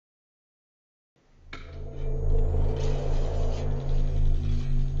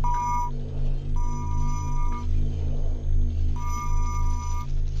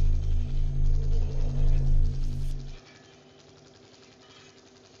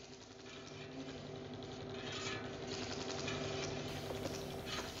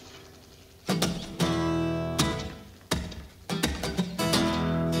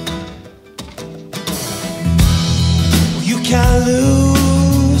can't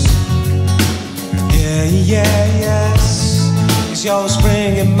lose. Yeah, yes. 'Cause you're the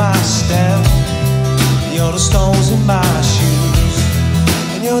spring in my step, you're the stones in my shoes,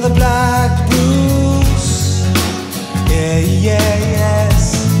 and you're the black bruise. Yeah, yes.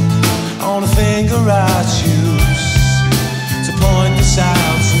 On the finger I choose to point this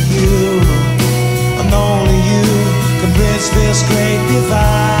out to you, and only you can bridge this great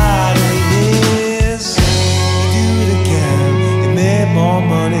divide. Yes, you do it again. You made more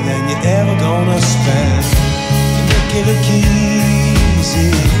money than you're ever gonna spend. You make it look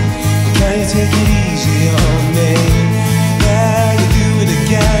easy, but can you take it easy on me? Yeah, you do it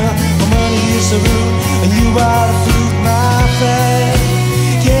again. My money is the root, and you are the fruit, my friend.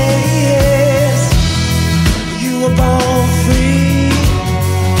 Yes, you were born free.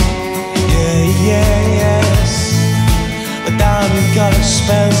 Yes, but diamond got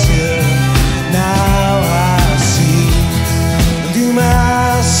expensive. Now I see, do my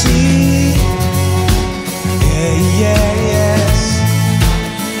eyes see? Yes,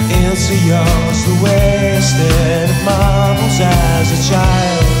 into yours the wasted marbles as a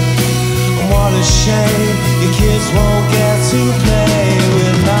child. And what a shame your kids won't get to play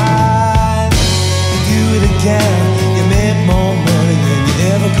with mine. You do it again. You made more money than you're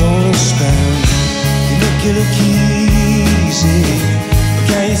ever gonna spend. You make it look easy, but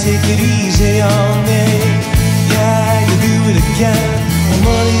can you take it easy on me? Yeah, you do it again. Well,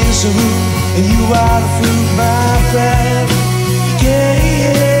 money is the root, and you are the fruit, my friend.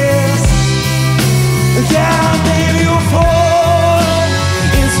 Yes, yeah, baby, you'll fall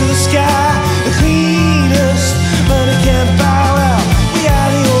into the sky, the cleanest money can buy. Well, we are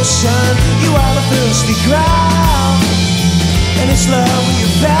the ocean, you are the thirsty ground, and it's love we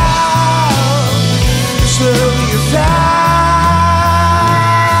have found. It's love we have found.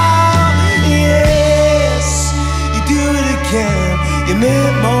 Yes, you do it again. You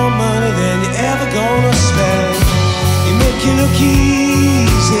made more money than you're ever gonna spend. You make it look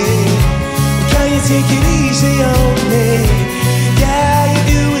easy, but can you take it easy on me? Yeah, you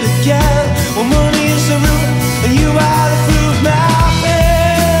do it again. Well, money is the root, and you are the fruit, man.